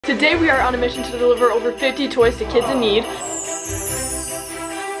Today we are on a mission to deliver over 50 toys to kids in need.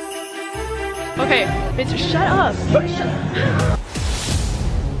 Okay, bitch, shut up.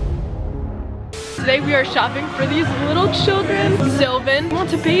 Today we are shopping for these little children. Sylvan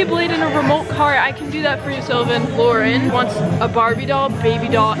wants a Beyblade and a remote car. I can do that for you, Sylvan. Lauren wants a Barbie doll, baby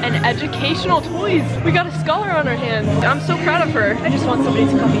doll, and educational toys. We got a scholar on our hands. I'm so proud of her. I just want somebody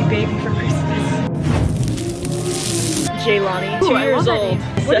to call me baby for Christmas. Jaylani, 2 years old.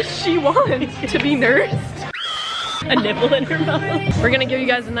 What does she want? To be nursed? A nipple in her mouth. We're gonna give you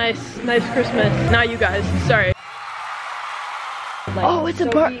guys a nice Christmas. Not you guys, sorry. Like, oh, it's a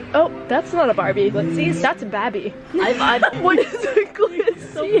Barbie. Oh, that's not a Barbie. Glitzies? That's a Babby. What is a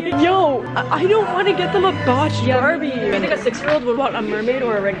glitzy? Yo, I don't want to get them a botched Barbie. I think a 6-year-old would want a mermaid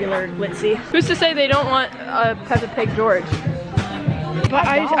or a regular glitzy. Who's to say they don't want a Peppa Pig George? But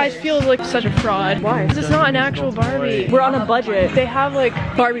I feel like such a fraud. Why? Because it's not an actual Barbie. We're on a budget. They have like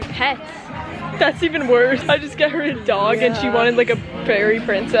Barbie pets. That's even worse. I just get her a dog and she wanted like a fairy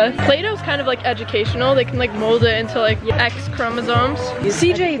princess. Play-Doh's kind of like educational. They can like mold it into like X chromosomes.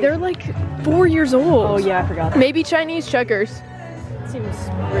 CJ, they're like 4 years old. Oh yeah, I forgot. Maybe Chinese checkers. Seems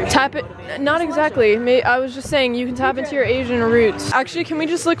weird. Tap it. Not exactly. I was just saying you can tap into your Asian roots. Actually, can we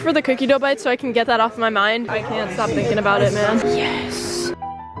just look for the cookie dough bites so I can get that off my mind? I can't stop thinking about it, man. Yes.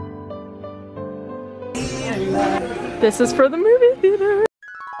 This is for the movie theater.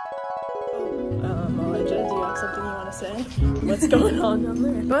 Elijah, do you have something you want to say? What's going on down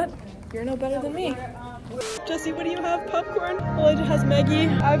there? But you're no better than me. Jesse, what do you have? Popcorn. Elijah has Maggie.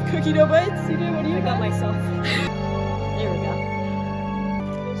 I have cookie dough bites. CJ, what do you have? I got myself. There we go.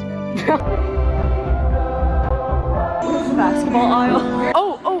 Basketball aisle.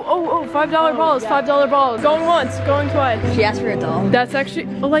 Oh, $5 balls, $5 balls. Going once, going twice. She asked for a doll. That's actually,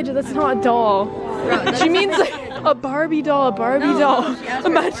 Elijah, that's not a doll. Bro, she means like a Barbie doll, doll.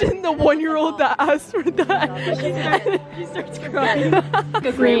 Imagine the 1-year-old that asked for that. She starts crying.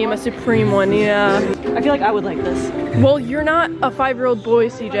 A supreme one, yeah. I feel like I would like this. Well, you're not a 5-year-old boy,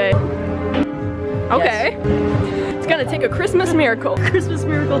 CJ. Okay. Yes. It's gonna take a Christmas miracle. Christmas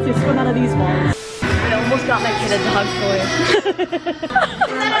miracle to swim out of these balls. I almost got my kid a dog toy.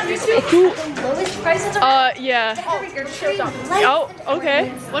 Yeah. Oh, okay.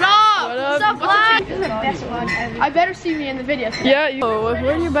 What up? What's up, Vlad? This is the best vlog ever. I better see me in the video. Yeah.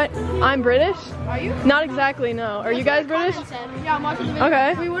 Where are you? I'm British. Are you? Not exactly. No. Are you guys British? Yeah, I'm watching the video.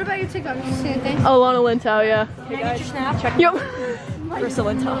 Okay. Wait, what about your TikTok? Is the same thing? Alanalintao, yeah. Can I get your snap? Check. Yo.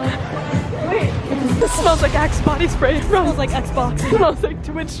 Wait. This smells like Axe body spray. It smells like Xbox. It smells like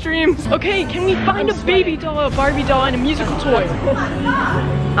Twitch streams. Okay, can we find a baby doll, a Barbie doll, and a musical toy?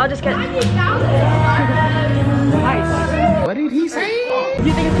 I'll just get. Nice. What did he say? Do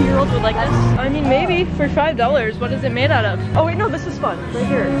you think a 2-year-old would like this? I mean, maybe for $5. What is it made out of? Oh wait, no, this is fun. Right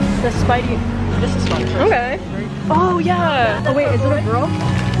here. The Spidey. This is fun. Okay. Oh yeah. Oh wait, is it a girl?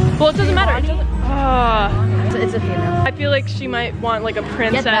 Well, it doesn't matter. It's a female. I feel like she might want like a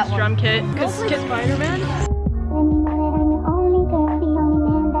princess drum kit. Cause Spider-Man.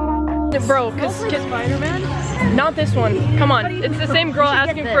 Bro, cause Spider-Man. Not this one. Come on. It's the same girl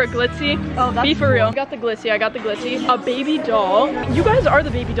asking for a glitzy. Oh, that's Be for real. I got the glitzy. A baby doll. You guys are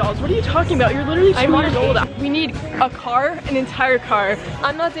the baby dolls. What are you talking about? You're literally 2 years old. We need a car, an entire car.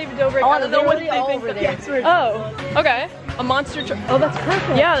 I'm not David Dobrik. I don't know what they think. Oh, okay. A monster truck. Oh, that's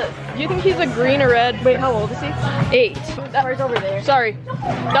perfect. Yeah. Do you think he's a green or red? Wait, how old is he? 8. That car's over there. Sorry.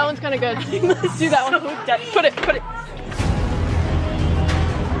 That one's kind of good. Let's do that one. Put it.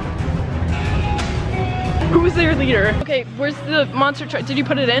 Who was their leader? Okay, where's the monster truck? Did you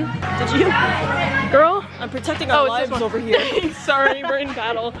put it in? Did you? Girl? I'm protecting our lives over here. Sorry, we're in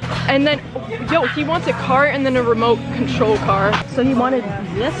battle. And then, yo, he wants a car and then a remote control car. So he wanted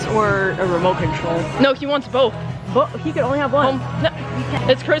this or a remote control? No, he wants both. But he could only have one. No,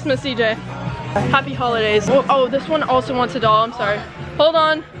 it's Christmas, CJ. Happy holidays. Oh, this one also wants a doll. I'm sorry. Hold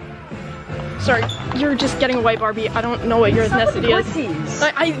on. Sorry, you're just getting a white Barbie. I don't know what your ethnicity is.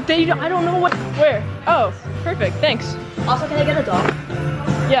 I don't know what. Where? Oh, perfect. Thanks. Also, can I get a dog?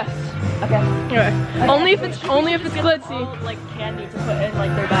 Yes. Okay. Okay. Only if it's glitzy. Like candy to put in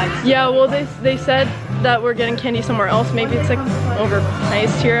like their bags. Yeah. Well, they said that we're getting candy somewhere else. Maybe it's like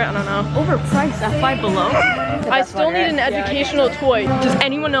overpriced here. I don't know. Overpriced at Five Below. I still need an educational toy. Does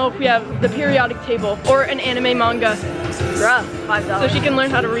anyone know if we have the periodic table or an anime manga? Bruh, $5. So she can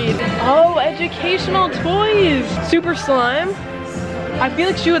learn how to read. Oh, educational toys. Super slime. I feel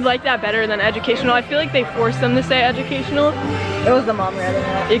like she would like that better than educational. I feel like they forced them to say educational. It was the mom rather than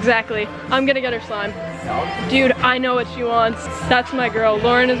that. Exactly. I'm gonna get her slime. Dude, I know what she wants. That's my girl.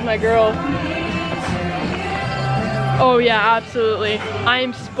 Lauren is my girl. Oh yeah, absolutely. I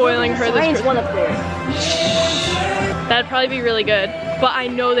am spoiling her this Christmas. One up there. That'd probably be really good. But I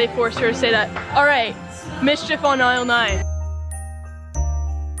know they forced her to say that. All right, mischief on aisle 9.